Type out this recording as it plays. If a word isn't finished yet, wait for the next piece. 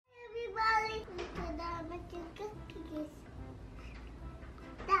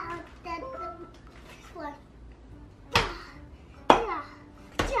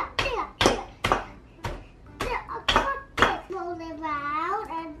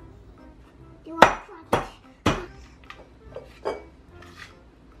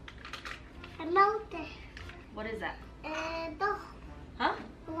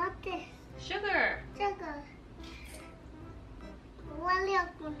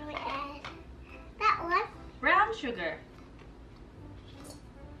we add that one. Brown sugar.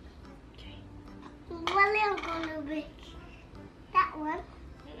 Okay. What I'm gonna mix? That one.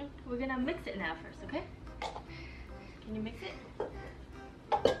 We're gonna mix it now first, okay? Can you mix it?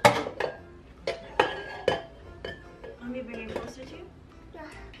 Let me bring it closer to you. Yeah.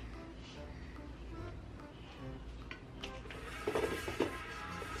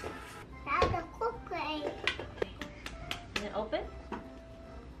 That's the cookie. Is it open?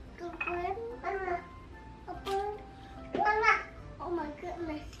 Open. Open. Oh my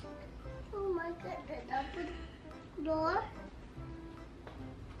goodness. Oh my goodness. Open door.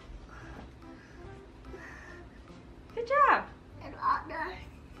 Good job. And others.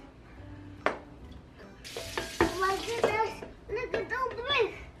 Oh my goodness. Look at those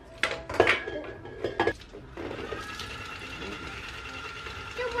bricks.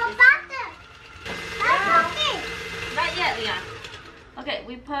 Super faster. That's okay. Not yet, Leon. Okay,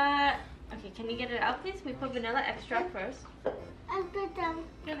 we put... Okay, can you get it out, please? We put vanilla extract first. I put them.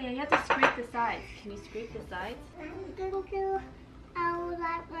 Yeah, Leon, you have to scrape the sides. Can you scrape the sides? Thank you. I would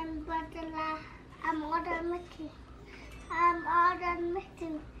like one vanilla. I'm all done mixing. I'm all done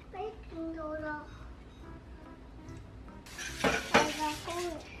mixing. Baking soda.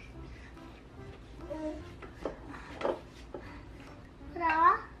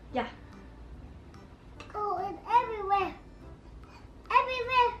 Hello? Yeah. Go in everywhere.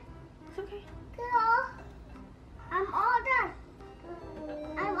 Everywhere. It's okay. Go. I'm all done.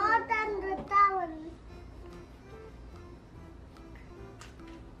 I'm all done with that one.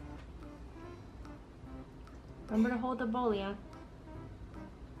 Remember to hold the bowl, Leon.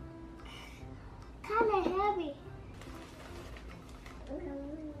 Kind of heavy.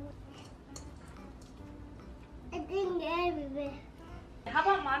 I think everywhere. How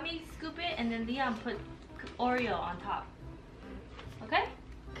about mommy scoop it and then Leon put Oreo on top? Okay?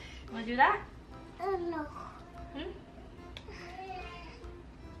 Wanna do that? No. Hmm?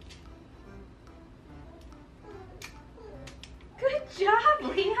 Good job,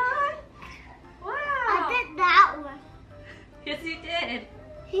 Leon! Wow! I did that one. Yes, you did.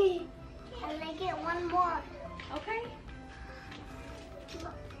 And I get one more. Okay.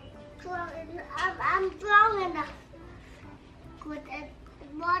 I'm strong enough. With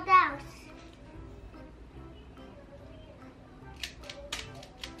more down.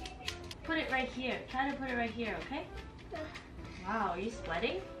 Put it right here. Try to put it right here, okay? Wow, are you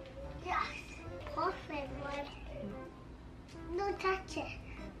sweating? Yes. Perfect one. No touch it.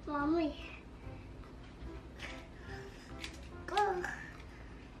 Mommy. Go.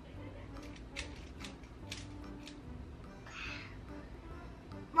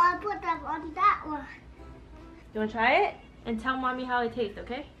 I put them on that one. You wanna try it? And tell mommy how it tastes,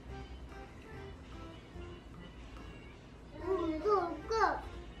 okay? Go, go.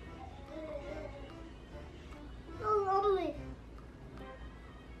 Go, mommy.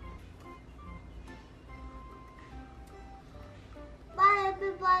 Bye,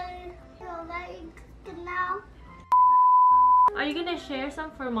 everybody. You're very good now. Are you gonna share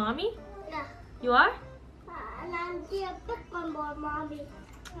some for mommy? Yeah. You are? And I'm here, big one more, mommy.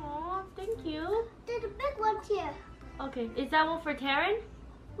 Aw, thank you. There's a big one here. Okay, is that one for Taryn?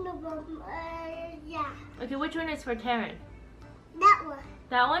 No, but, yeah. Okay, which one is for Taryn? That one.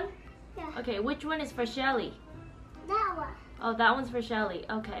 That one? Yeah. Okay, which one is for Shelly? That one. Oh, that one's for Shelly.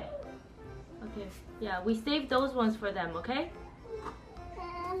 Okay. Okay. Yeah, we saved those ones for them, okay?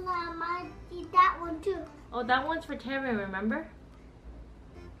 And I might eat that one too. Oh, that one's for Taryn, remember?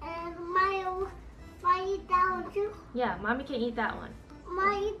 And might eat that one too. Yeah, mommy can eat that one.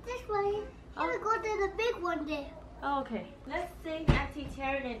 Might eat this one. I'm gonna go to the big one there. Oh, okay. Let's sing Auntie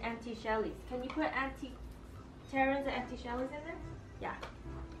Taryn and Auntie Shelly's. Can you put Auntie Taryn's and Auntie Shelly's in there? Yeah.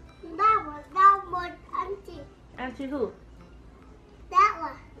 That one, auntie. Auntie who? That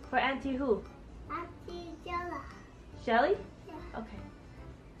one, For Auntie who? Auntie Jella. Shelly? Yeah. Okay.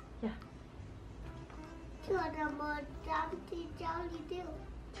 Two of them are Auntie Jelly too.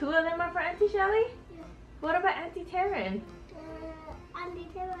 Two of them are for Auntie Shelly? Yeah. What about Auntie Taryn? Auntie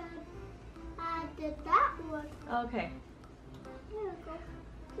Jella, I did that one. Okay. There we go.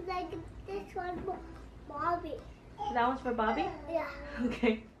 Cause I did this one for Bobby. That one's for Bobby? Yeah.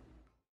 Okay.